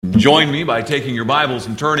Join me by taking your Bibles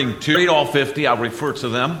and turning to read all 50. I'll refer to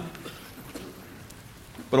them.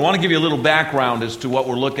 But I want to give you a little background as to what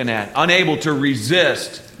we're looking at. Unable to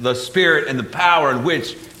resist the spirit and the power in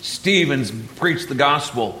which Stephen preached the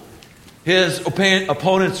gospel. His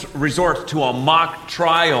opponents resort to a mock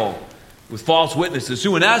trial with false witnesses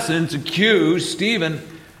who in essence accused Stephen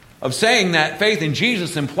of saying that faith in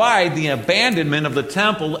Jesus implied the abandonment of the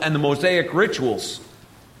temple and the Mosaic rituals.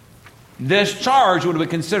 This charge would have been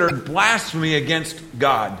considered blasphemy against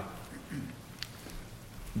God.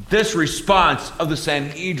 This response of the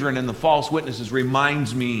Sanhedrin and the false witnesses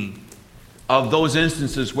reminds me of those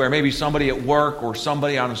instances where maybe somebody at work or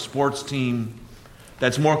somebody on a sports team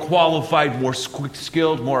that's more qualified, more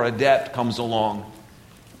skilled, more adept comes along.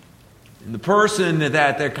 And the person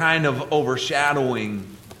that they're kind of overshadowing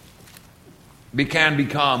can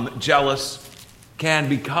become jealous, can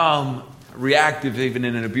become reactive even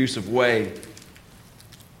in an abusive way.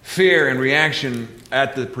 Fear and reaction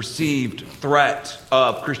at the perceived threat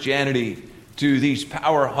of Christianity to these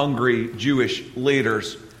power-hungry Jewish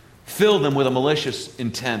leaders fill them with a malicious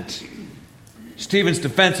intent. Stephen's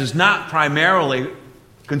defense is not primarily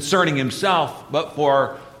concerning himself, but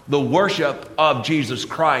for the worship of Jesus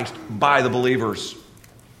Christ by the believers.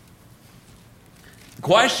 The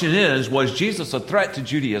question is, was Jesus a threat to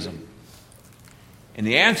Judaism? And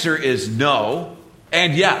the answer is no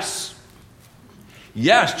and yes.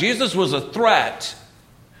 Yes, Jesus was a threat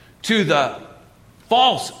to the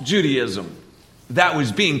false Judaism that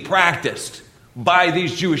was being practiced by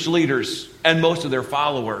these Jewish leaders and most of their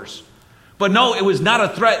followers. But no, it was not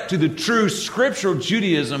a threat to the true scriptural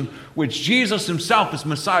Judaism which Jesus himself as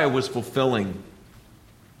Messiah was fulfilling.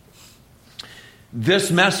 This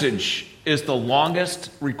message is the longest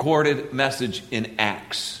recorded message in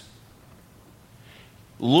Acts.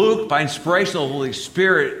 Luke, by inspiration of the Holy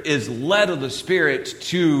Spirit, is led of the Spirit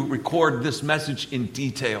to record this message in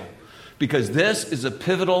detail because this is a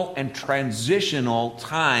pivotal and transitional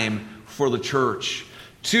time for the church.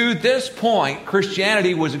 To this point,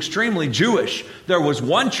 Christianity was extremely Jewish. There was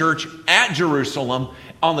one church at Jerusalem.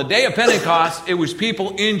 On the day of Pentecost, it was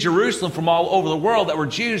people in Jerusalem from all over the world that were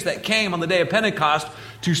Jews that came on the day of Pentecost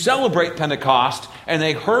to celebrate Pentecost, and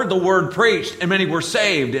they heard the word preached, and many were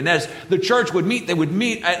saved. And as the church would meet, they would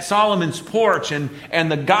meet at Solomon's porch, and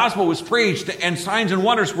the gospel was preached, and signs and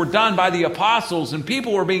wonders were done by the apostles, and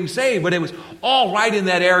people were being saved, but it was all right in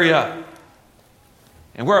that area.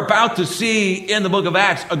 And we're about to see in the book of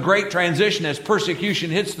Acts a great transition as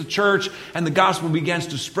persecution hits the church and the gospel begins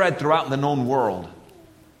to spread throughout the known world.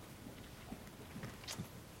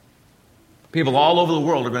 People all over the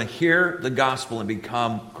world are going to hear the gospel and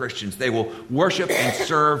become Christians. They will worship and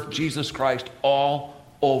serve Jesus Christ all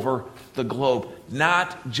over the globe,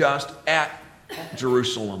 not just at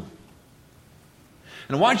Jerusalem.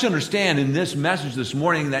 And I want you to understand in this message this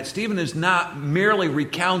morning that Stephen is not merely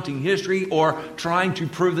recounting history or trying to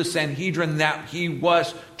prove the Sanhedrin that he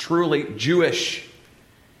was truly Jewish.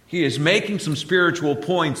 He is making some spiritual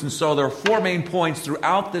points, and so there are four main points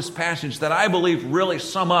throughout this passage that I believe really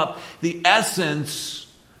sum up the essence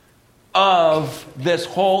of this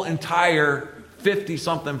whole entire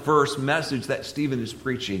 50-something verse message that Stephen is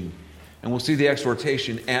preaching. And we'll see the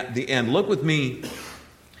exhortation at the end. Look with me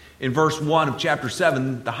in verse 1 of chapter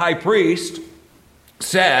 7. The high priest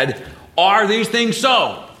said, "Are these things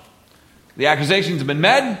so?" The accusations have been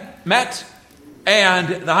met.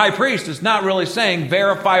 And the high priest is not really saying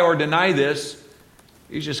verify or deny this.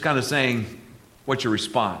 He's just kind of saying, what's your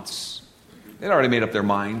response? They'd already made up their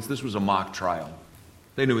minds. This was a mock trial.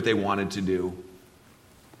 They knew what they wanted to do.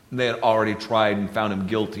 They had already tried and found him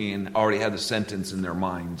guilty and already had the sentence in their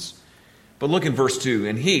minds. But look in verse 2.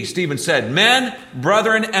 And he, Stephen, said, "Men,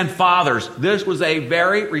 brethren, and fathers." This was a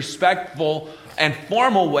very respectful and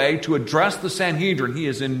formal way to address the Sanhedrin. He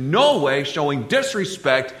is in no way showing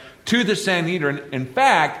disrespect to the Sanhedrin. In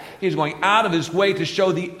fact, he's going out of his way to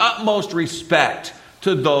show the utmost respect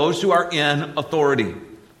to those who are in authority.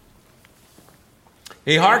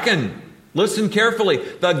 Hey, hearken, listen carefully.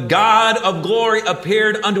 "The God of glory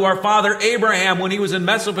appeared unto our father Abraham when he was in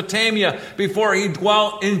Mesopotamia, before he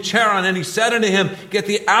dwelt in Charan. And he said unto him, Get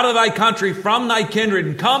thee out of thy country, from thy kindred,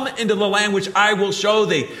 and come into the land which I will show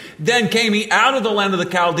thee. Then came he out of the land of the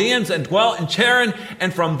Chaldeans, and dwelt in Charan.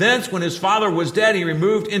 And from thence, when his father was dead, he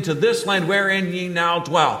removed into this land wherein ye now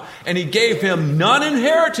dwell. And he gave him none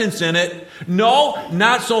inheritance in it, no,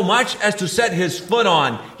 not so much as to set his foot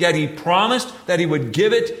on. Yet he promised that he would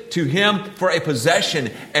give it to him for a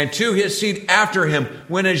possession, and to his seed after him,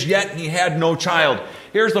 when as yet he had no child."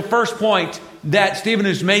 Here's the first point that Stephen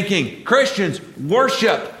is making. Christians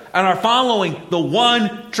worship and are following the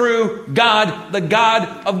one true God, the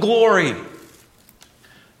God of glory.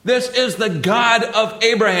 This is the God of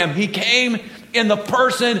Abraham. He came in the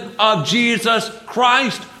person of Jesus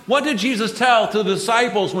Christ. What did Jesus tell to the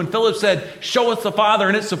disciples when Philip said, "Show us the Father,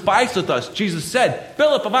 and it sufficeth us"? Jesus said,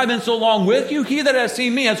 "Philip, have I been so long with you? He that has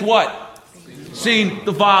seen me has" what? Seen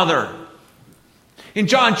the Father. In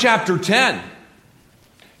John chapter 10,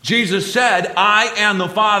 Jesus said, "I and the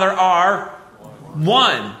Father are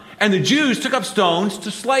one." And the Jews took up stones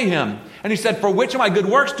to slay him. And he said, "For which of my good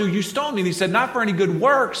works do you stone me?" And he said, "Not for any good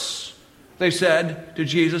works," they said to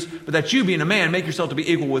Jesus, "but that you, being a man, make yourself to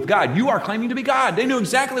be equal with God." You are claiming to be God. They knew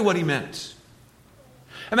exactly what he meant.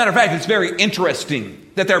 As a matter of fact, it's very interesting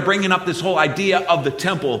that they're bringing up this whole idea of the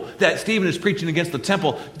temple, that Stephen is preaching against the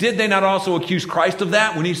temple. Did they not also accuse Christ of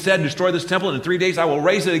that when he said, "Destroy this temple, and in 3 days I will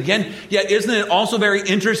raise it again"? Yet isn't it also very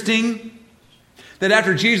interesting that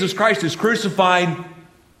after Jesus Christ is crucified,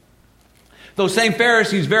 those same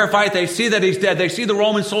Pharisees verify it. They see that he's dead. They see the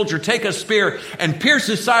Roman soldier take a spear and pierce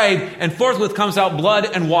his side, and forthwith comes out blood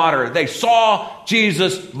and water. They saw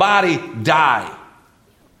Jesus' body die.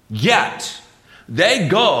 Yet, they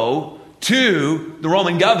go to the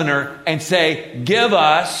Roman governor and say, "Give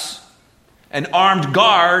us an armed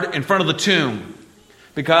guard in front of the tomb,"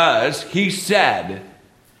 because he said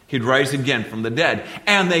he'd rise again from the dead.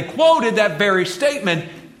 And they quoted that very statement,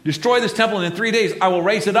 "Destroy this temple, and in 3 days I will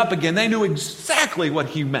raise it up again." They knew exactly what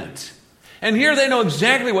he meant. And here they know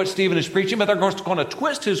exactly what Stephen is preaching, but they're going to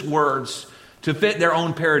twist his words to fit their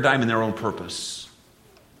own paradigm and their own purpose.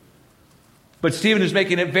 But Stephen is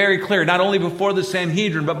making it very clear, not only before the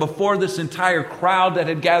Sanhedrin, but before this entire crowd that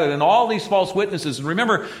had gathered and all these false witnesses. And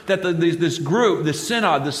remember that this group, the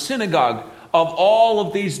synod, the synagogue of all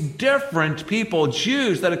of these different people,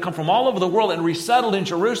 Jews that had come from all over the world and resettled in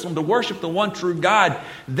Jerusalem to worship the one true God,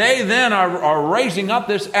 they then are raising up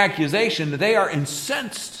this accusation. They are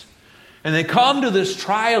incensed. And they come to this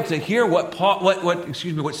trial to hear what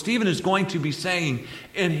Stephen is going to be saying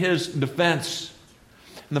in his defense.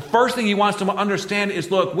 And the first thing he wants them to understand is,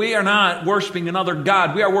 look, we are not worshiping another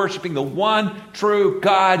God. We are worshiping the one true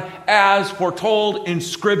God as foretold in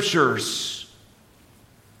Scriptures.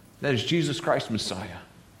 That is Jesus Christ, Messiah.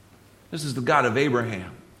 This is the God of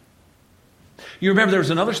Abraham. You remember there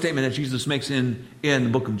was another statement that Jesus makes in the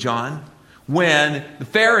book of John when the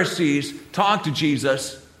Pharisees talk to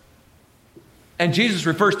Jesus, and Jesus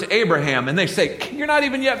refers to Abraham, and they say, "You're not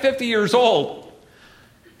even yet 50 years old."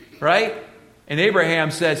 Right? And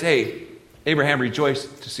Abraham says, "Hey, Abraham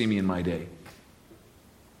rejoiced to see me in my day."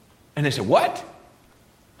 And they said, "What?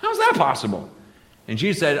 How's that possible?" And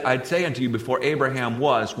Jesus said, "I'd say unto you, before Abraham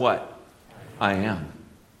was," what? "I am."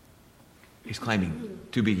 He's claiming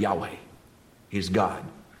to be Yahweh. He's God.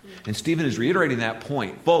 And Stephen is reiterating that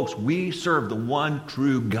point. Folks, we serve the one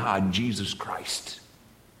true God, Jesus Christ.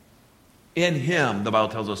 In him, the Bible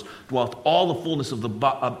tells us, dwelt all the fullness of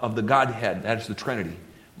the Godhead. That is the Trinity,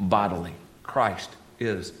 bodily. Christ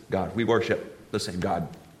is God. We worship the same God.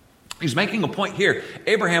 He's making a point here.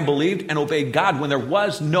 Abraham believed and obeyed God when there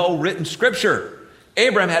was no written Scripture.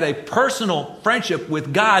 Abraham had a personal friendship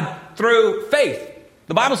with God through faith.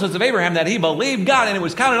 The Bible says of Abraham that he believed God, and it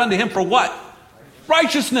was counted unto him for what?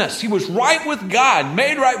 Righteousness. He was right with God,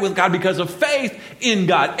 made right with God because of faith in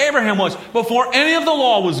God. Abraham was, before any of the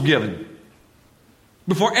law was given,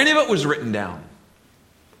 before any of it was written down.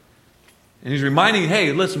 And he's reminding,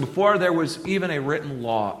 hey, listen, before there was even a written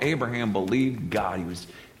law, Abraham believed God.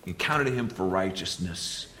 He counted him for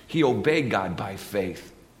righteousness. He obeyed God by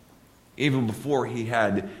faith, even before he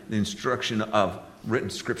had the instruction of written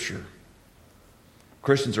Scripture.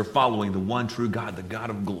 Christians are following the one true God, the God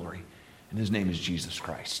of glory, and his name is Jesus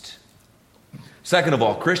Christ. Second of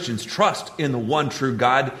all, Christians trust in the one true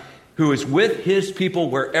God who is with his people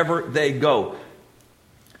wherever they go.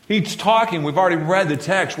 He's talking, we've already read the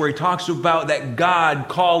text where he talks about that God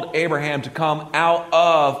called Abraham to come out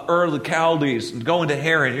of Ur of the Chaldees and go into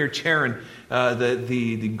Haran. Here, Charan,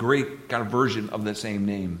 the Greek kind of version of the same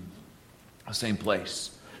name, the same place.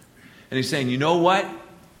 And he's saying, you know what?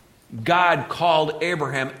 God called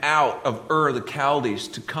Abraham out of Ur of the Chaldees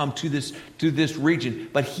to come to this region,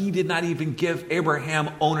 but he did not even give Abraham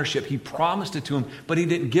ownership. He promised it to him, but he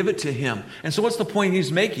didn't give it to him. And so what's the point he's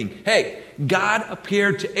making? Hey, God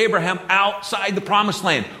appeared to Abraham outside the promised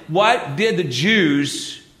land. What did the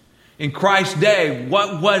Jews in Christ's day,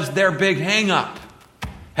 what was their big hang up?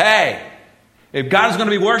 Hey, if God is going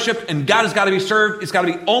to be worshipped and God has got to be served, it's got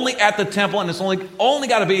to be only at the temple, and it's only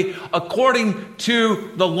got to be according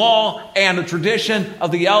to the law and the tradition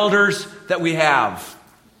of the elders that we have.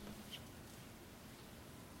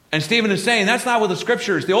 And Stephen is saying that's not what the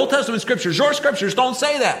scriptures, the Old Testament scriptures, your scriptures don't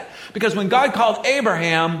say that. Because when God called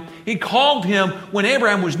Abraham, he called him when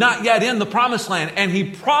Abraham was not yet in the promised land. And he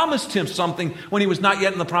promised him something when he was not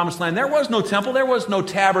yet in the promised land. There was no temple, there was no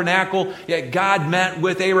tabernacle, yet God met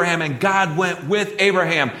with Abraham and God went with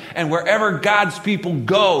Abraham. And wherever God's people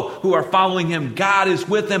go who are following him, God is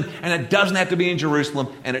with them. And it doesn't have to be in Jerusalem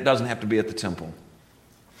and it doesn't have to be at the temple.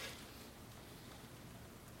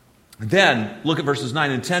 Then, look at verses 9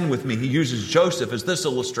 and 10 with me. He uses Joseph as this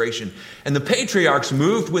illustration. And the patriarchs,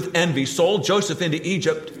 moved with envy, sold Joseph into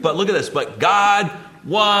Egypt. But look at this. But God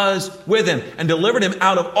was with him and delivered him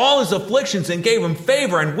out of all his afflictions and gave him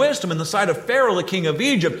favor and wisdom in the sight of Pharaoh, the king of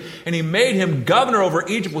Egypt. And he made him governor over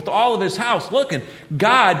Egypt with all of his house. Look, and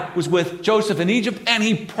God was with Joseph in Egypt and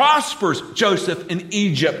he prospers Joseph in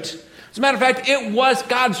Egypt. As a matter of fact, it was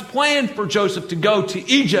God's plan for Joseph to go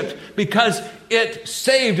to Egypt because it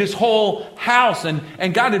saved his whole house.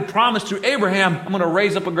 And God had promised through Abraham, I'm going to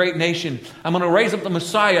raise up a great nation. I'm going to raise up the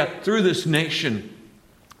Messiah through this nation.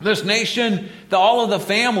 This nation, all of the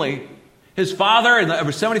family, his father, and there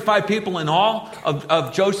were 75 people in all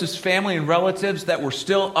of Joseph's family and relatives that were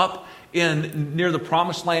still up near the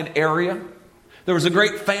Promised Land area. There was a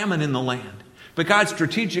great famine in the land. But God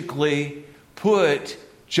strategically put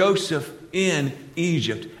Joseph in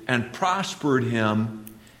Egypt and prospered him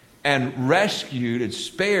and rescued and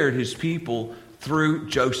spared his people through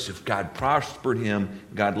Joseph. God prospered him.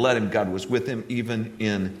 God led him. God was with him even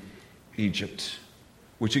in Egypt,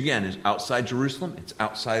 which again is outside Jerusalem. It's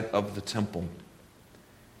outside of the temple.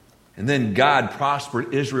 And then God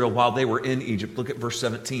prospered Israel while they were in Egypt. Look at verse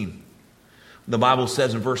 17. The Bible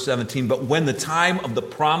says in verse 17, but when the time of the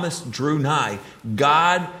promise drew nigh,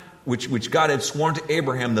 God which God had sworn to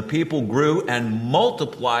Abraham, the people grew and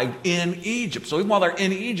multiplied in Egypt. So even while they're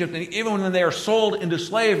in Egypt, and even when they are sold into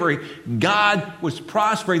slavery, God was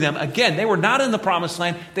prospering them. Again, they were not in the promised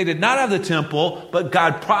land. They did not have the temple, but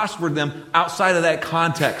God prospered them outside of that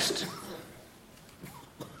context.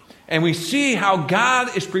 And we see how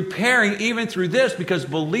God is preparing even through this because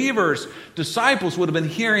believers, disciples would have been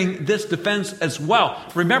hearing this defense as well.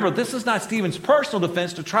 Remember, this is not Stephen's personal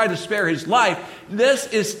defense to try to spare his life. This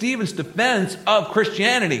is Stephen's defense of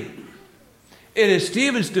Christianity. It is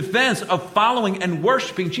Stephen's defense of following and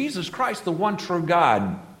worshiping Jesus Christ, the one true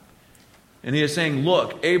God. And he is saying,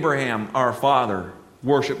 look, Abraham, our father,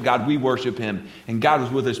 worshiped God. We worship him. And God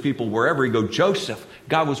was with his people wherever he go. Joseph,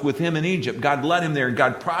 God was with him in Egypt. God led him there and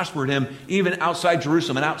God prospered him even outside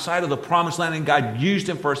Jerusalem and outside of the promised land. And God used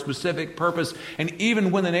him for a specific purpose. And even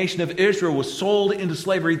when the nation of Israel was sold into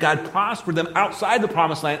slavery, God prospered them outside the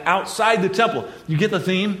promised land, outside the temple. You get the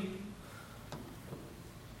theme?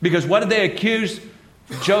 Because what did they accuse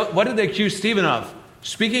Stephen of?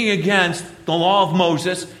 Speaking against the law of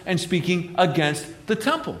Moses and speaking against the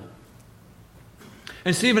temple.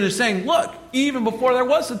 And Stephen is saying, look, even before there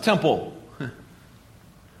was a temple,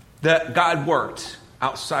 that God worked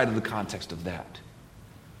outside of the context of that.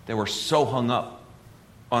 They were so hung up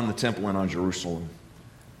on the temple and on Jerusalem.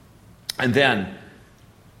 And then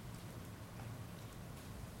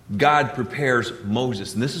God prepares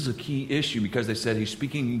Moses. And this is a key issue because they said he's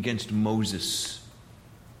speaking against Moses.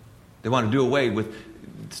 They want to do away with,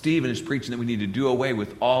 Stephen is preaching that we need to do away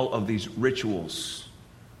with all of these rituals,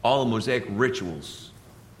 all the Mosaic rituals.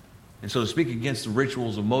 And so to speak against the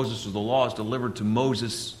rituals of Moses or the laws delivered to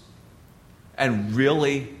Moses. And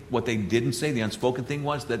really, what they didn't say, the unspoken thing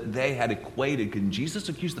was that they had equated, and Jesus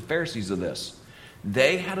accused the Pharisees of this,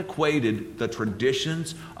 they had equated the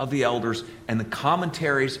traditions of the elders and the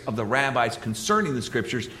commentaries of the rabbis concerning the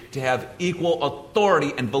scriptures to have equal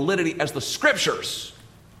authority and validity as the scriptures.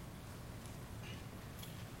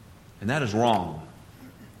 And that is wrong.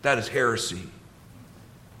 That is heresy.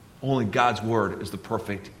 Only God's word is the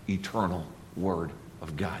perfect, eternal word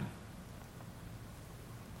of God.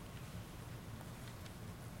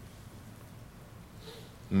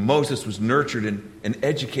 Moses was nurtured and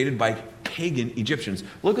educated by pagan Egyptians.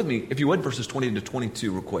 Look with me, if you would, verses 20 to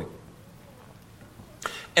 22 real quick.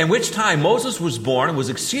 And which time Moses was born and was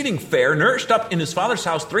exceeding fair, nourished up in his father's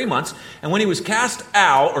house 3 months. And when he was cast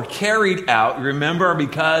out or carried out, you remember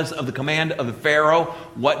because of the command of the Pharaoh,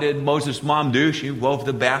 what did Moses' mom do? She wove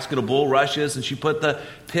the basket of bulrushes and she put the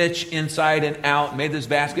pitch inside and out, made this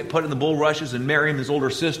basket, put it in the bulrushes, and Miriam, his older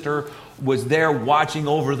sister, was there watching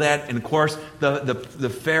over that. And of course,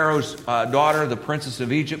 the Pharaoh's daughter, the princess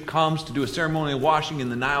of Egypt, comes to do a ceremonial washing in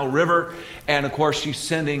the Nile River. And of course, she's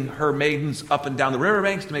sending her maidens up and down the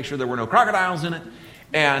riverbanks to make sure there were no crocodiles in it.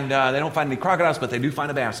 And they don't find any crocodiles, but they do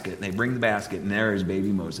find a basket. And they bring the basket, and there is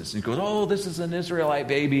baby Moses. And he goes, oh, this is an Israelite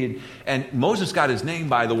baby. And Moses got his name,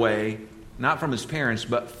 by the way, not from his parents,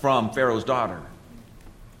 but from Pharaoh's daughter.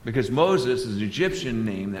 Because Moses is an Egyptian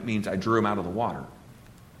name that means I drew him out of the water.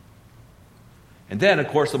 And then, of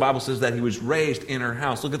course, the Bible says that he was raised in her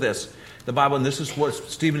house. Look at this. The Bible, and this is what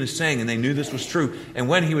Stephen is saying, and they knew this was true. And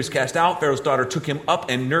when he was cast out, Pharaoh's daughter took him up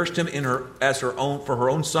and nursed him for her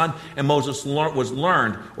own son. And Moses was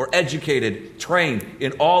learned or educated, trained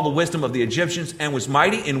in all the wisdom of the Egyptians, and was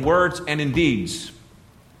mighty in words and in deeds.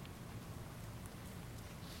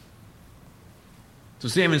 So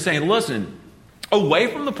Stephen is saying, listen, away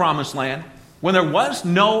from the promised land, when there was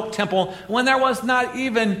no temple, when there was not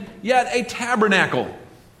even yet a tabernacle,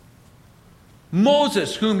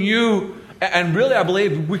 Moses, whom you, and really I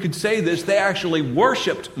believe we could say this, they actually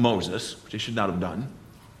worshipped Moses, which they should not have done.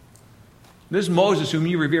 This Moses, whom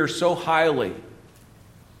you revere so highly,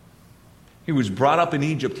 he was brought up in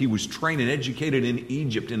Egypt. He was trained and educated in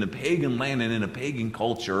Egypt, in a pagan land and in a pagan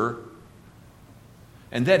culture.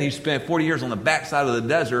 And then he spent 40 years on the backside of the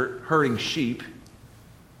desert herding sheep.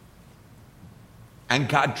 And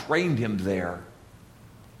God trained him there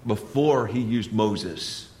before he used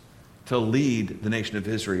Moses to lead the nation of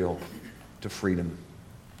Israel to freedom.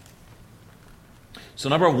 So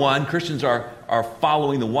number one, Christians are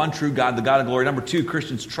following the one true God, the God of glory. Number two,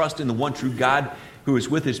 Christians trust in the one true God who is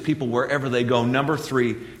with his people wherever they go. Number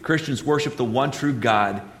three, Christians worship the one true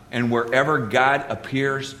God, and wherever God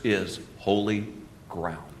appears is holy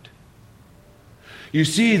ground. You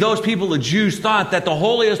see, those people, the Jews, thought that the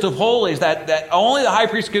holiest of holies, that only the high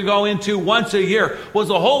priest could go into once a year, was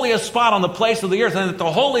the holiest spot on the place of the earth, and that the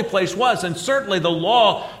holy place was. And certainly the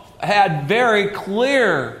law had very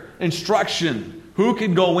clear instruction who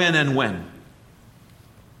could go in and when.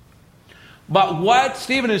 But what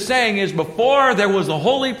Stephen is saying is, before there was the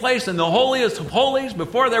holy place and the holiest of holies,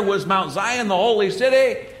 before there was Mount Zion, the holy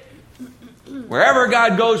city, wherever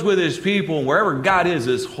God goes with his people, wherever God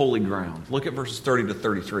is holy ground. Look at verses 30 to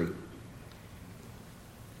 33.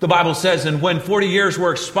 The Bible says, and when 40 years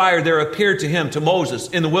were expired, there appeared to him, to Moses,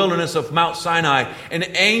 in the wilderness of Mount Sinai, an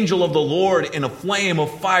angel of the Lord in a flame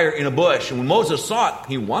of fire in a bush. And when Moses saw it,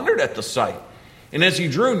 he wondered at the sight. And as he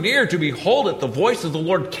drew near to behold it, the voice of the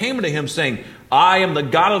Lord came unto him, saying, I am the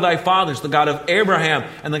God of thy fathers, the God of Abraham,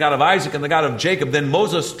 and the God of Isaac, and the God of Jacob. Then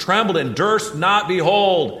Moses trembled and durst not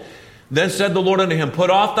behold. Then said the Lord unto him, put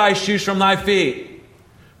off thy shoes from thy feet,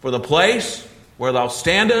 for the place where thou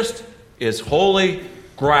standest is holy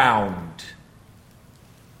ground.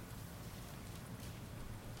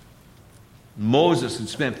 Moses had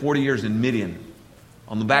spent 40 years in Midian,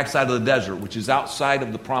 on the backside of the desert, which is outside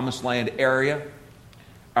of the promised land area,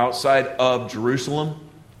 outside of Jerusalem.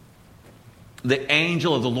 The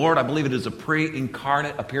angel of the Lord, I believe it is a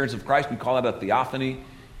pre-incarnate appearance of Christ. We call it a theophany.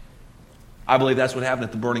 I believe that's what happened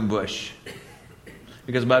at the burning bush.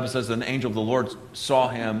 Because the Bible says that an angel of the Lord saw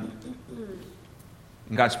him,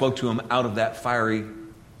 and God spoke to him out of that fiery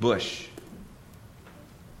bush.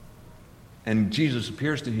 And Jesus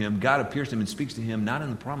appears to him, God appears to him and speaks to him, not in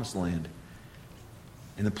the promised land.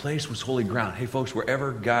 And the place was holy ground. Hey folks,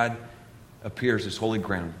 wherever God appears is holy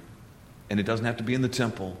ground. And it doesn't have to be in the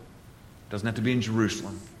temple. It doesn't have to be in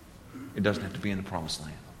Jerusalem. It doesn't have to be in the promised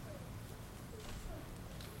land.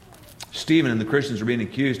 Stephen and the Christians are being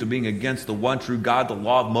accused of being against the one true God, the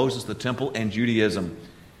law of Moses, the temple, and Judaism.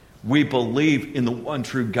 We believe in the one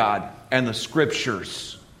true God and the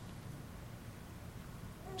Scriptures.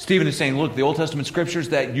 Stephen is saying, look, the Old Testament Scriptures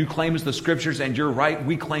that you claim as the Scriptures, and you're right,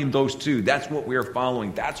 we claim those too. That's what we are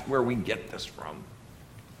following. That's where we get this from.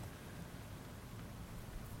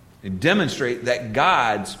 And demonstrate that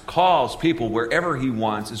God calls people wherever he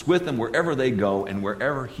wants, is with them wherever they go, and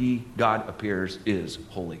wherever God appears is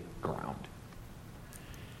holy ground.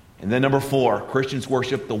 And then number 4, Christians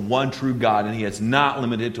worship the one true God, and he is not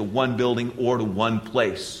limited to one building or to one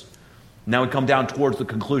place. Now we come down towards the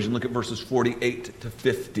conclusion. Look at verses 48 to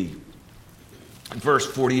 50. In verse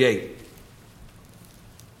 48.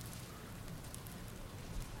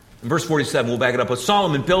 In verse 47, we'll back it up. But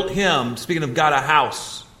Solomon built him, speaking of God, a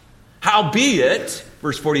house. Howbeit,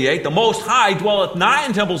 verse 48, the Most High dwelleth not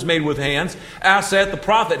in temples made with hands, as saith the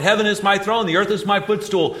prophet, heaven is my throne, the earth is my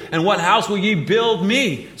footstool. And what house will ye build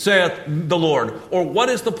me, saith the Lord? Or what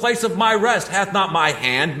is the place of my rest? Hath not my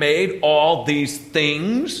hand made all these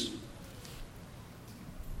things?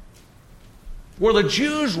 Were the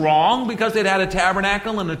Jews wrong because they'd had a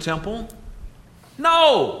tabernacle and a temple?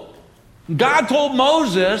 No. God told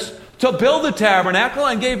Moses to build the tabernacle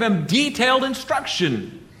and gave him detailed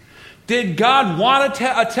instruction. Did God want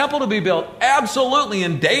a temple to be built? Absolutely.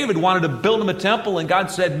 And David wanted to build him a temple, and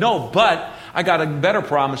God said, no, but I got a better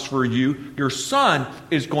promise for you. Your son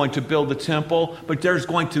is going to build the temple, but there's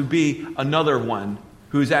going to be another one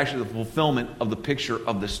who is actually the fulfillment of the picture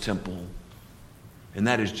of this temple. And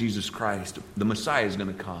that is Jesus Christ. The Messiah is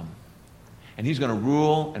going to come. And he's going to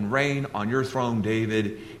rule and reign on your throne,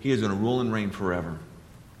 David. He is going to rule and reign forever.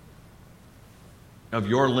 Of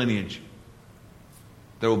your lineage,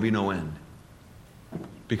 there will be no end.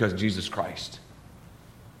 Because of Jesus Christ.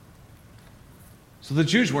 So the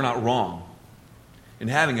Jews were not wrong in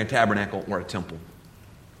having a tabernacle or a temple.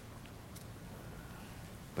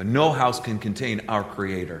 But no house can contain our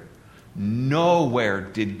Creator. Nowhere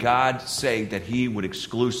did God say that he would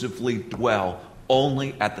exclusively dwell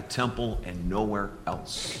only at the temple and nowhere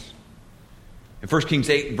else. In 1 Kings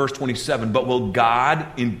 8, verse 27, but will God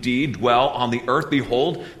indeed dwell on the earth?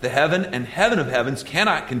 Behold, the heaven and heaven of heavens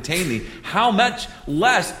cannot contain thee. How much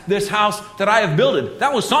less this house that I have builded?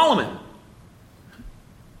 That was Solomon.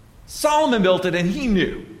 Solomon built it and he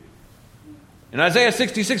knew. In Isaiah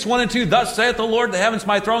 66, 1 and 2, thus saith the Lord, the heavens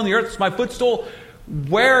my throne, the earth is my footstool.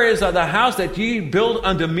 Where is the house that ye build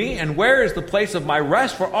unto me? And where is the place of my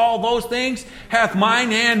rest? For all those things hath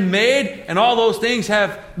mine hand made, and all those things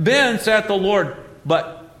have been, saith the Lord.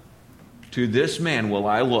 But to this man will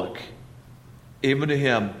I look, even to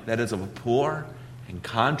him that is of a poor and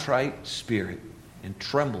contrite spirit, and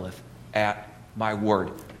trembleth at my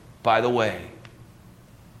word. By the way,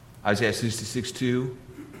 Isaiah 66, 2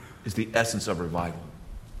 is the essence of revival.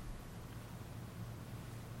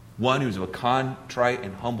 One who's of a contrite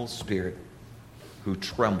and humble spirit who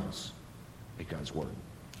trembles at God's word.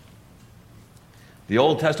 The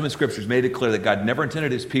Old Testament scriptures made it clear that God never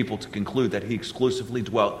intended his people to conclude that he exclusively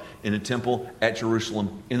dwelt in a temple at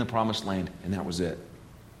Jerusalem in the promised land, and that was it.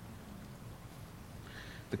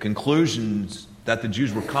 The conclusions that the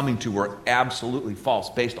Jews were coming to were absolutely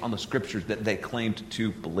false based on the scriptures that they claimed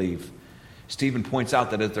to believe. Stephen points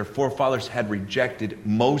out that as their forefathers had rejected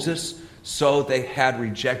Moses, so they had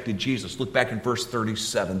rejected Jesus. Look back in verse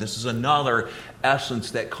 37. This is another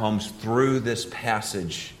essence that comes through this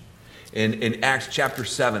passage. In Acts chapter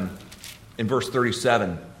 7, in verse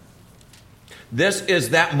 37. This is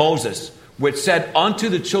that Moses which said unto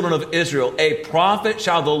the children of Israel, a prophet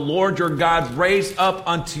shall the Lord your God raise up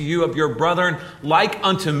unto you of your brethren, like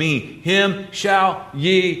unto me. Him shall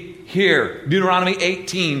ye hear. Deuteronomy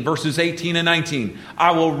 18, verses 18 and 19.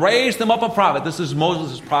 I will raise them up a prophet. This is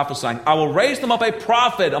Moses prophesying. I will raise them up a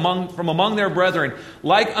prophet from among their brethren,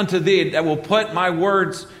 like unto thee, that will put my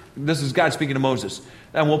words, this is God speaking to Moses,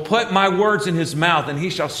 and will put my words in his mouth, and he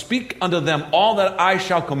shall speak unto them all that I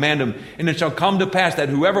shall command him. And it shall come to pass that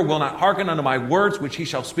whoever will not hearken unto my words, which he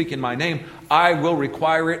shall speak in my name, I will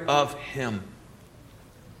require it of him.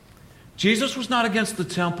 Jesus was not against the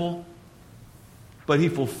temple, but he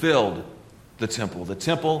fulfilled the temple. The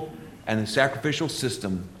temple and the sacrificial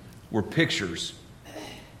system were pictures,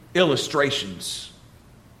 illustrations,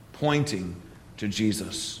 pointing to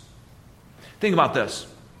Jesus. Think about this.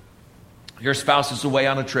 Your spouse is away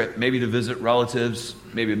on a trip, maybe to visit relatives,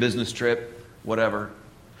 maybe a business trip, whatever.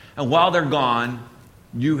 And while they're gone,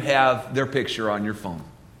 you have their picture on your phone.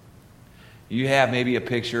 You have maybe a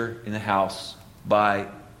picture in the house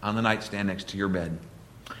on the nightstand next to your bed.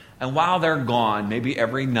 And while they're gone, maybe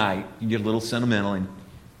every night, you get a little sentimental and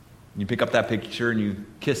you pick up that picture and you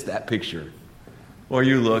kiss that picture. Or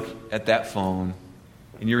you look at that phone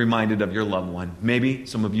and you're reminded of your loved one. Maybe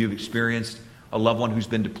some of you have experienced a loved one who's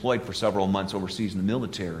been deployed for several months overseas in the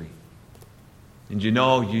military. And you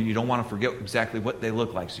know you don't want to forget exactly what they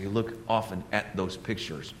look like, so you look often at those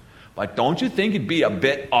pictures. But don't you think it'd be a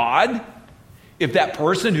bit odd if that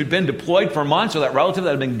person who'd been deployed for months, or that relative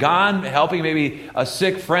that had been gone helping maybe a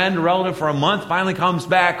sick friend or relative for a month, finally comes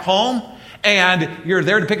back home, and you're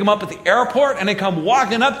there to pick them up at the airport, and they come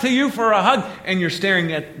walking up to you for a hug, and you're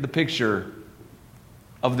staring at the picture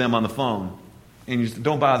of them on the phone. And you say,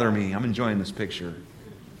 don't bother me, I'm enjoying this picture.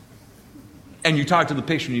 And you talk to the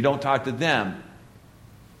picture and you don't talk to them.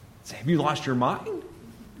 Say, have you lost your mind?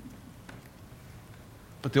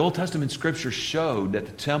 But the Old Testament scripture showed that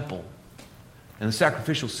the temple and the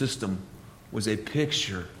sacrificial system was a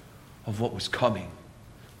picture of what was coming,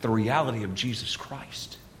 the reality of Jesus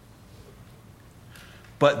Christ.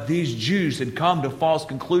 But these Jews had come to false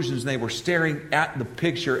conclusions, and they were staring at the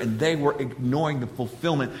picture, and they were ignoring the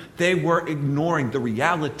fulfillment. They were ignoring the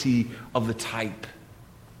reality of the type.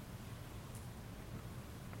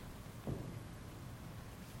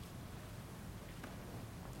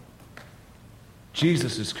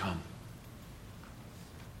 Jesus has come.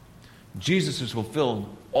 Jesus has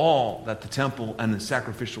fulfilled all that the temple and the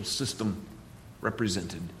sacrificial system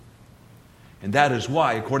represented. And that is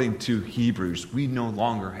why, according to Hebrews, we no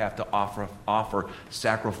longer have to offer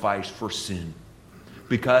sacrifice for sin.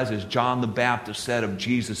 Because as John the Baptist said of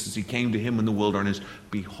Jesus as he came to him in the wilderness,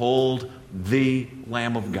 behold the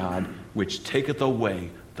Lamb of God, which taketh away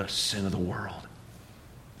the sin of the world.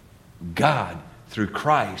 God, through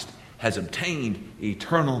Christ, has obtained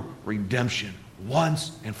eternal redemption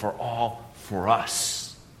once and for all for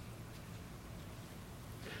us.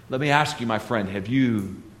 Let me ask you, my friend, have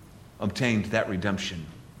you obtained that redemption?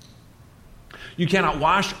 You cannot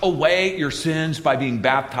wash away your sins by being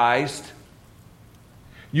baptized.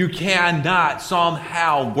 You cannot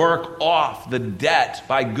somehow work off the debt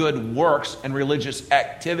by good works and religious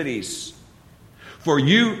activities. For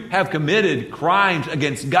you have committed crimes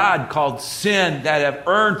against God called sin that have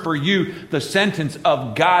earned for you the sentence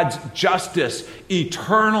of God's justice,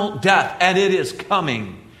 eternal death. And it is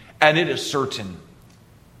coming, and it is certain.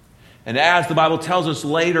 And as the Bible tells us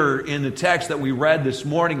later in the text that we read this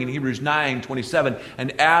morning in Hebrews 9:27,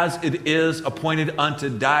 and as it is appointed unto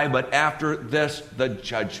die, but after this the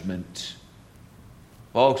judgment.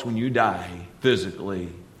 Folks, when you die physically,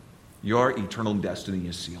 your eternal destiny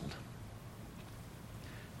is sealed.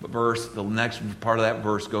 But the next part of that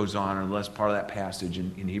verse goes on, or the last part of that passage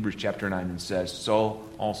in Hebrews chapter 9, and says, so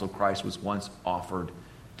also Christ was once offered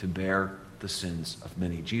to bear the sins of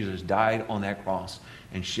many. Jesus died on that cross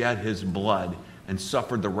and shed his blood and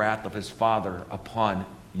suffered the wrath of his Father upon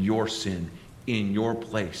your sin in your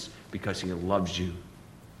place because he loves you.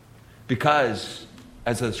 Because,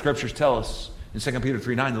 as the scriptures tell us in 2 Peter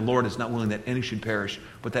 3:9, the Lord is not willing that any should perish,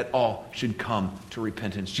 but that all should come to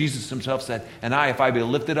repentance. Jesus himself said, and I, if I be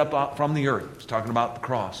lifted up from the earth, he's talking about the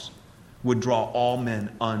cross, would draw all men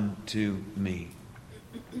unto me.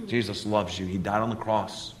 Jesus loves you. He died on the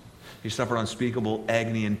cross. He suffered unspeakable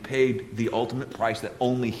agony and paid the ultimate price that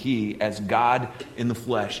only he, as God in the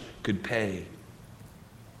flesh, could pay.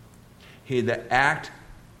 The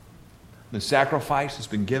sacrifice has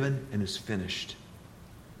been given and is finished.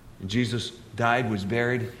 And Jesus died, was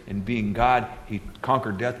buried, and being God, he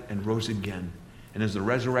conquered death and rose again. And as the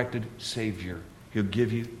resurrected Savior, he'll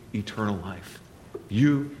give you eternal life.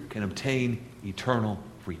 You can obtain eternal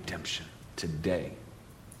redemption today.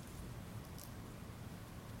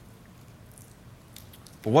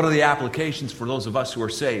 But what are the applications for those of us who are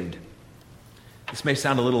saved? This may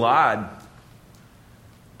sound a little odd,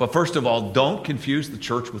 but first of all, don't confuse the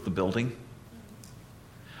church with the building.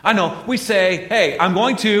 I know, we say, hey, I'm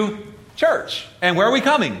going to church. And where are we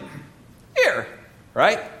coming? Here,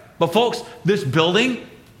 right? But folks, this building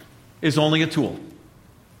is only a tool.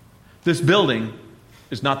 This building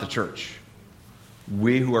is not the church.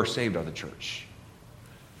 We who are saved are the church.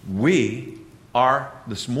 We are,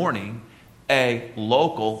 this morning, a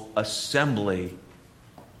local assembly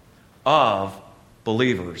of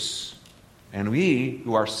believers. And we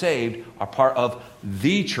who are saved are part of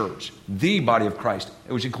the church, the body of Christ,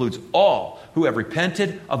 which includes all who have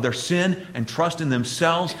repented of their sin and trust in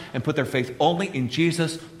themselves and put their faith only in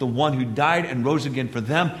Jesus, the one who died and rose again for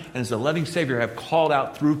them, and as the living Savior have called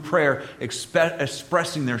out through prayer,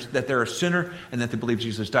 expressing that they're a sinner and that they believe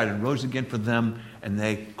Jesus died and rose again for them, and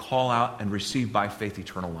they call out and receive by faith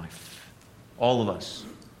eternal life. All of us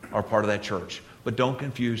are part of that church. But don't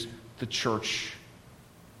confuse the church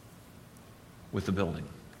with the building.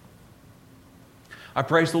 I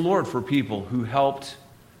praise the Lord for people who helped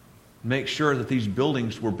make sure that these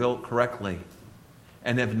buildings were built correctly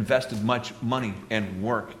and have invested much money and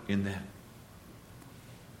work in them.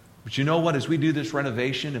 But you know what? As we do this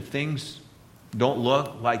renovation, if things don't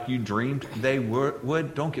look like you dreamed they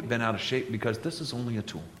would, don't get bent out of shape, because this is only a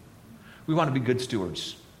tool. We want to be good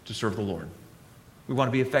stewards to serve the Lord. We want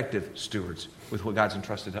to be effective stewards with what God's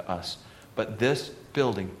entrusted to us. But this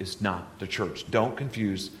building is not the church. Don't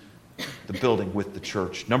confuse the building with the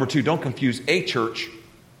church. Number two, don't confuse a church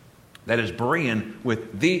that is Berean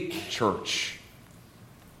with the church.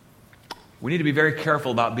 We need to be very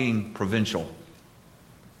careful about being provincial.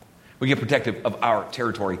 We get protective of our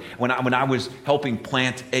territory. When I was helping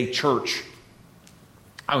plant a church,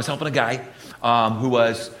 I was helping a guy who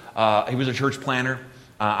was a church planter.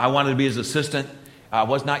 I wanted to be his assistant. I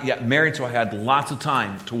was not yet married, so I had lots of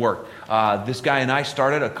time to work. This guy and I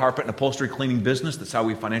started a carpet and upholstery cleaning business. That's how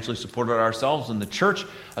we financially supported ourselves. And the church,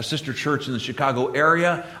 a sister church in the Chicago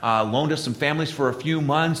area, loaned us some families for a few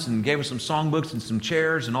months and gave us some songbooks and some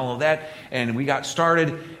chairs and all of that. And we got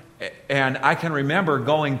started. And I can remember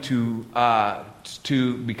going to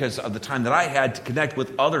because of the time that I had, to connect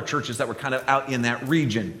with other churches that were kind of out in that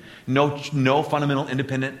region. No fundamental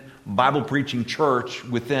independent Bible preaching church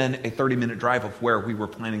within a 30-minute drive of where we were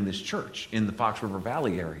planning this church in the Fox River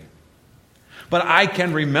Valley area. But I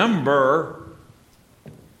can remember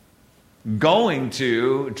going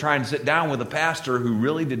to try and sit down with a pastor who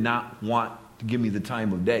really did not want to give me the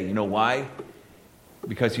time of day. You know why?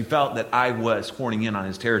 Because he felt that I was horning in on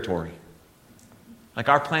his territory. Like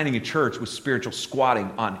our planting a church was spiritual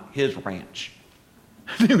squatting on his ranch.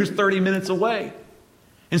 He was 30 minutes away.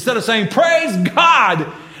 Instead of saying, praise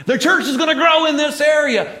God, the church is going to grow in this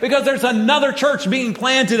area because there's another church being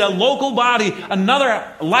planted, a local body, another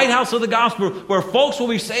lighthouse of the gospel where folks will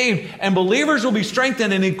be saved and believers will be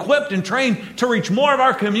strengthened and equipped and trained to reach more of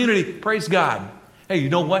our community. Praise God. Hey, you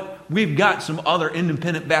know what? We've got some other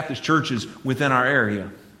independent Baptist churches within our area.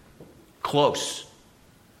 Close.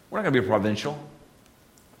 We're not going to be provincial.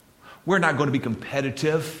 We're not going to be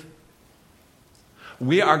competitive.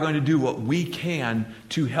 We are going to do what we can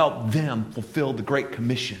to help them fulfill the Great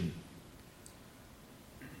Commission.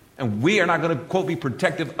 And we are not going to, quote, be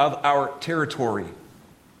protective of our territory.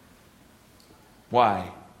 Why?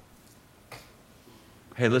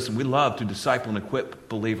 Hey, listen, we love to disciple and equip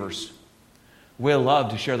believers. We love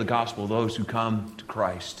to share the gospel with those who come to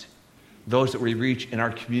Christ, those that we reach in our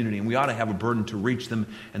community. And we ought to have a burden to reach them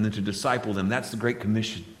and then to disciple them. That's the Great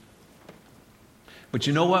Commission. But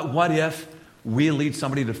you know what? What if we lead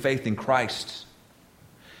somebody to faith in Christ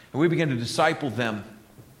and we begin to disciple them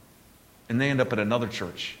and they end up at another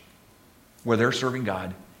church where they're serving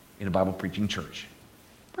God in a Bible preaching church?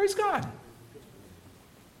 Praise God.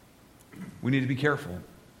 We need to be careful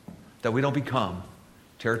that we don't become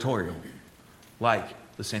territorial like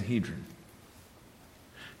the Sanhedrin.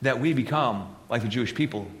 That we become like the Jewish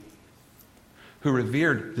people who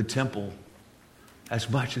revered the temple as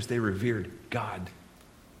much as they revered God.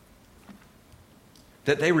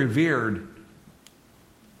 That they revered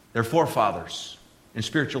their forefathers and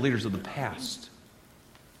spiritual leaders of the past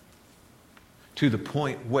to the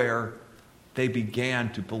point where they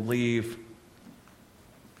began to believe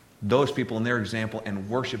those people in their example and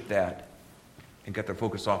worship that and get their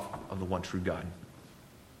focus off of the one true God.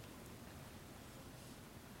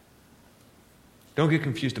 Don't get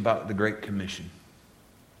confused about the Great Commission.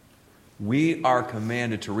 We are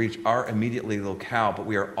commanded to reach our immediately locale, but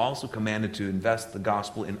we are also commanded to invest the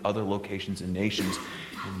gospel in other locations and nations.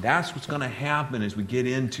 And that's what's going to happen as we get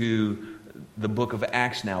into the book of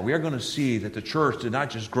Acts now. We are going to see that the church did not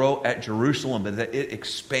just grow at Jerusalem, but that it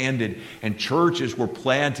expanded and churches were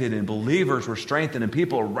planted and believers were strengthened and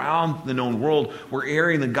people around the known world were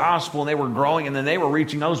hearing the gospel and they were growing and then they were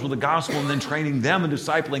reaching others with the gospel and then training them and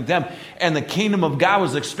discipling them. And the kingdom of God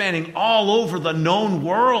was expanding all over the known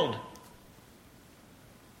world.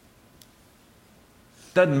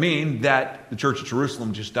 Doesn't mean that the church at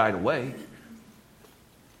Jerusalem just died away.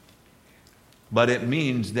 But it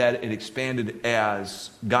means that it expanded as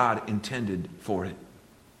God intended for it.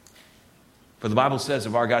 For the Bible says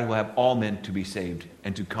of our God, He will have all men to be saved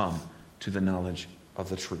and to come to the knowledge of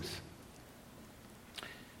the truth.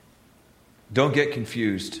 Don't get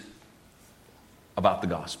confused about the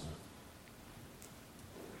gospel.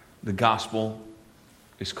 The gospel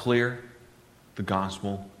is clear. The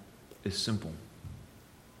gospel is simple.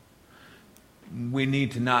 We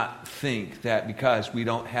need to not think that because we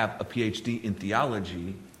don't have a PhD in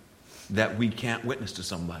theology that we can't witness to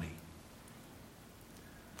somebody.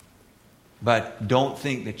 But don't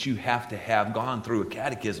think that you have to have gone through a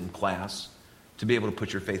catechism class to be able to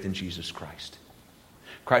put your faith in Jesus Christ.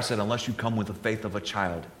 Christ said, unless you come with the faith of a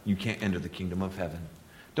child, you can't enter the kingdom of heaven.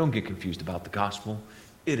 Don't get confused about the gospel.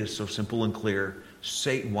 It is so simple and clear.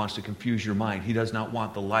 Satan wants to confuse your mind. He does not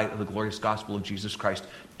want the light of the glorious gospel of Jesus Christ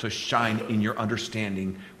to shine in your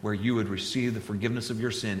understanding where you would receive the forgiveness of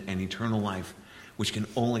your sin and eternal life, which can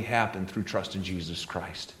only happen through trust in Jesus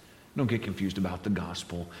Christ. Don't get confused about the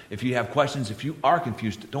gospel. If you have questions, if you are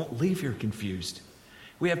confused, don't leave here confused.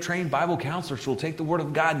 We have trained Bible counselors who will take the Word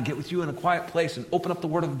of God and get with you in a quiet place and open up the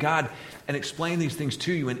Word of God and explain these things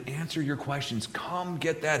to you and answer your questions. Come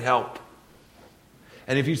get that help.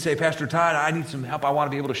 And if you say, Pastor Todd, I need some help. I want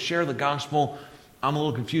to be able to share the gospel. I'm a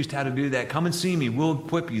little confused how to do that. Come and see me. We'll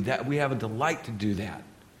equip you. That we have a delight to do that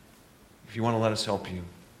if you want to let us help you.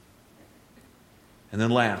 And then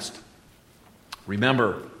last,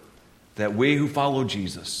 remember that we who follow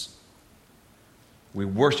Jesus, we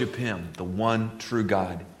worship Him, the one true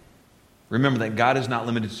God. Remember that God is not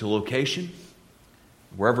limited to location.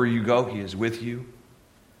 Wherever you go, He is with you.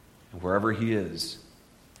 And wherever He is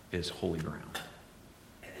holy ground.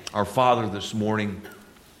 Our Father, this morning,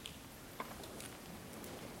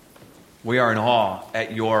 we are in awe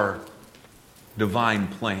at your divine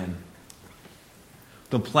plan.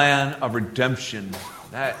 The plan of redemption,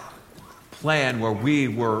 that plan where we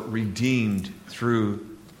were redeemed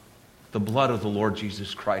through the blood of the Lord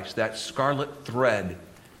Jesus Christ, that scarlet thread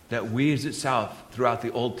that weaves itself throughout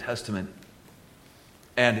the Old Testament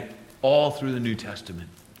and all through the New Testament.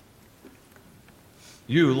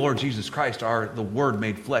 You, Lord Jesus Christ, are the Word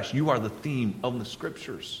made flesh. You are the theme of the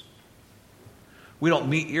Scriptures. We don't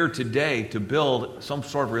meet here today to build some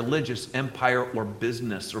sort of religious empire or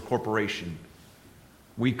business or corporation.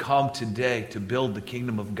 We come today to build the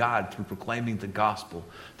kingdom of God through proclaiming the gospel,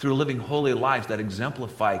 through living holy lives that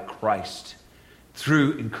exemplify Christ,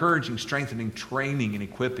 through encouraging, strengthening, training, and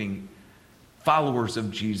equipping followers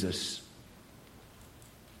of Jesus.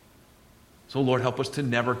 So, Lord, help us to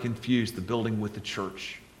never confuse the building with the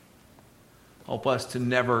church. Help us to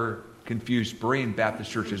never confuse Berean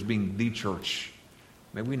Baptist Church as being the church.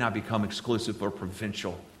 May we not become exclusive or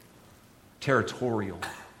provincial, territorial.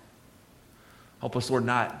 Help us, Lord,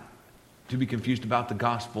 not to be confused about the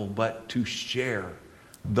gospel, but to share.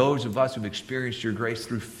 Those of us who've experienced your grace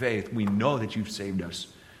through faith, we know that you've saved us.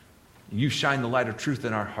 You shine the light of truth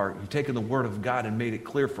in our heart. You've taken the word of God and made it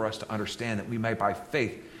clear for us to understand that we may, by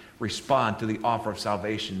faith, respond to the offer of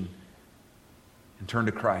salvation and turn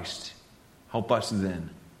to Christ. Help us then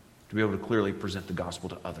to be able to clearly present the gospel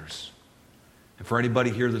to others. And for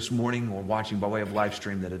anybody here this morning or watching by way of live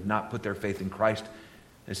stream that had not put their faith in Christ,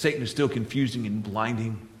 and Satan is still confusing and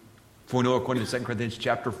blinding, for we know according to 2 Corinthians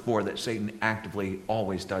chapter 4 that Satan actively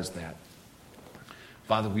always does that.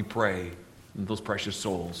 Father, we pray that those precious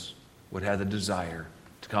souls would have the desire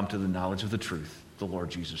to come to the knowledge of the truth, the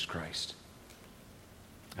Lord Jesus Christ.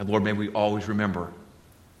 And Lord, may we always remember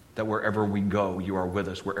that wherever we go, you are with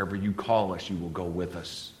us. Wherever you call us, you will go with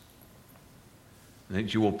us. And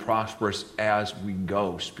that you will prosper us as we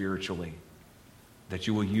go spiritually. That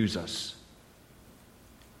you will use us.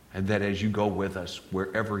 And that as you go with us,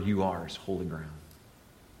 wherever you are is holy ground.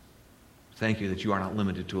 Thank you that you are not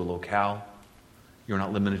limited to a locale. You're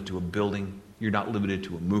not limited to a building. You're not limited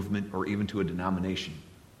to a movement or even to a denomination.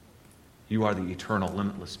 You are the eternal,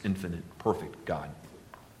 limitless, infinite, perfect God.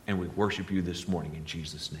 And we worship you this morning in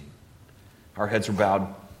Jesus' name. Our heads are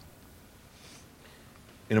bowed.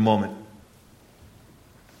 In a moment,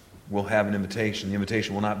 we'll have an invitation. The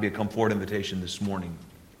invitation will not be a come forward invitation this morning.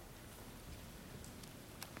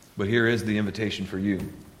 But here is the invitation for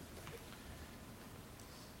you.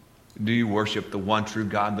 Do you worship the one true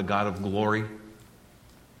God, the God of glory,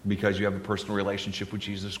 because you have a personal relationship with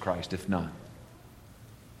Jesus Christ? If not,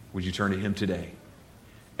 would you turn to him today?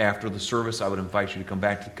 After the service, I would invite you to come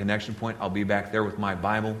back to the connection point. I'll be back there with my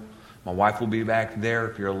Bible. My wife will be back there.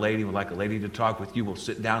 If you're a lady and would like a lady to talk with you, we'll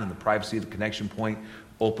sit down in the privacy of the connection point,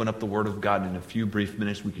 open up the Word of God, and in a few brief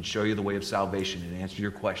minutes we can show you the way of salvation and answer your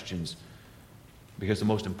questions. Because the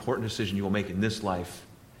most important decision you will make in this life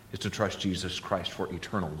is to trust Jesus Christ for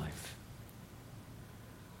eternal life.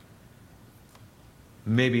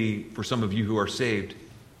 Maybe for some of you who are saved,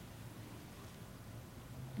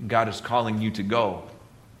 God is calling you to go.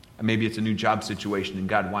 Maybe it's a new job situation and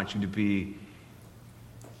God wants you to be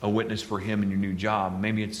a witness for him in your new job.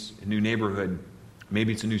 Maybe it's a new neighborhood.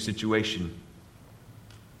 Maybe it's a new situation.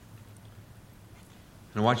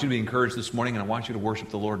 And I want you to be encouraged this morning, and I want you to worship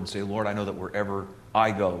the Lord and say, Lord, I know that wherever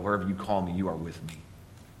I go, wherever you call me, you are with me.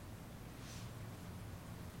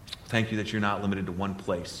 Thank you that you're not limited to one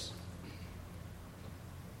place.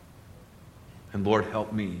 And Lord,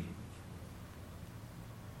 help me.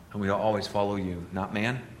 And we'll always follow you, not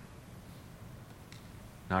man,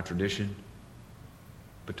 not tradition,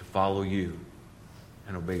 but to follow you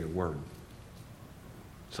and obey your word.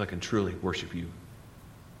 So I can truly worship you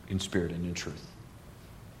in spirit and in truth.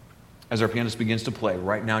 As our pianist begins to play,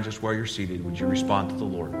 right now, just where you're seated, would you respond to the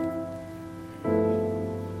Lord?